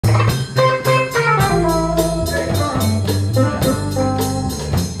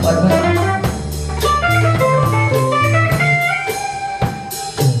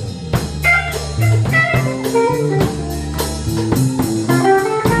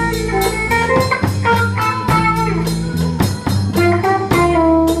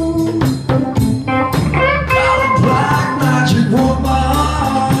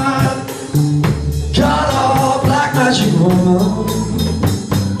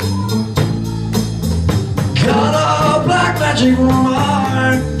magic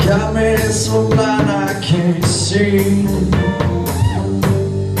woman got me so blind I can't see.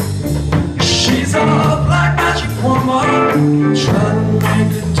 She's a black magic woman trying to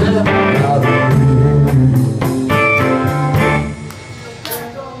make the devil out of me.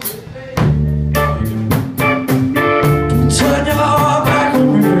 Turn your back on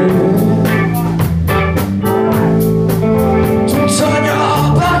me, turn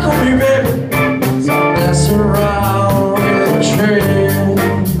your back on me, baby. Stop messing around with the trends.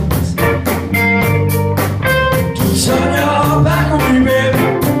 Turn your back on me, baby.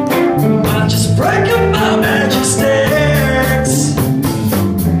 I'm just breaking my magic sticks.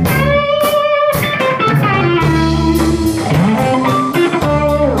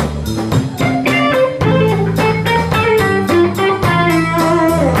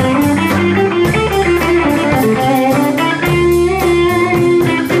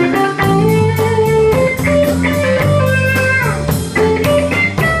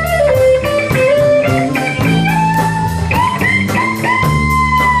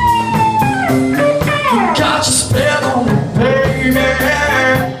 Got your spell on me, baby.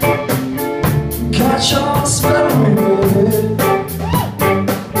 Got your spell on me, baby.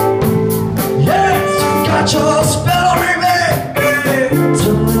 Yes, you got your spell on me, baby.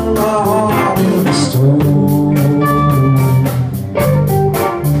 Turn my heart into stone.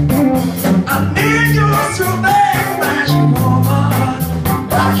 I need you to make magic woman.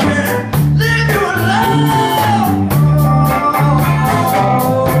 I can't leave you alone.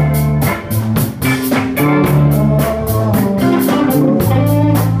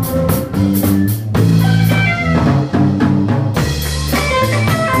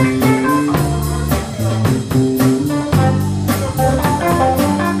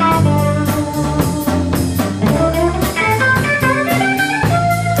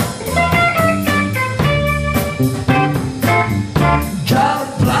 Got a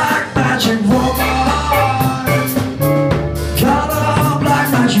black magic woman. Got a black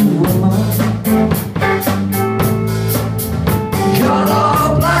magic woman. Got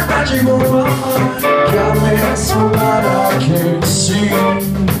a black magic woman. Got me so blind I can't see.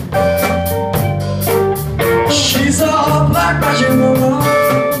 She's a black magic woman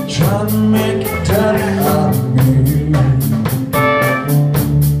trying to make a daddy out of me.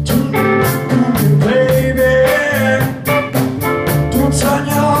 Turn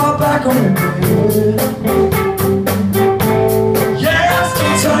your back on me, baby. Yes,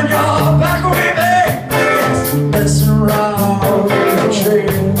 turn your back on me, baby. Messing around with the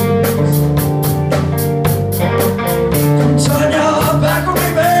trends. Turn your back on me,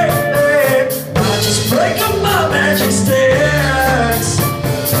 baby. I just break up my magic sticks.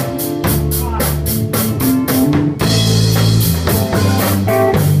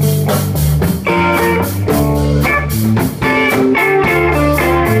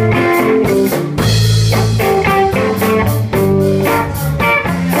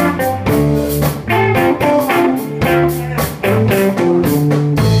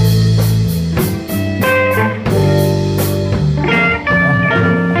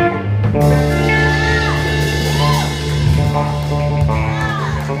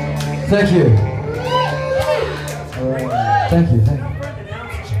 Thank you. Thank you, thank you.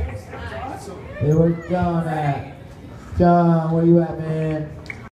 Hey, where's John at? John, where you at, man?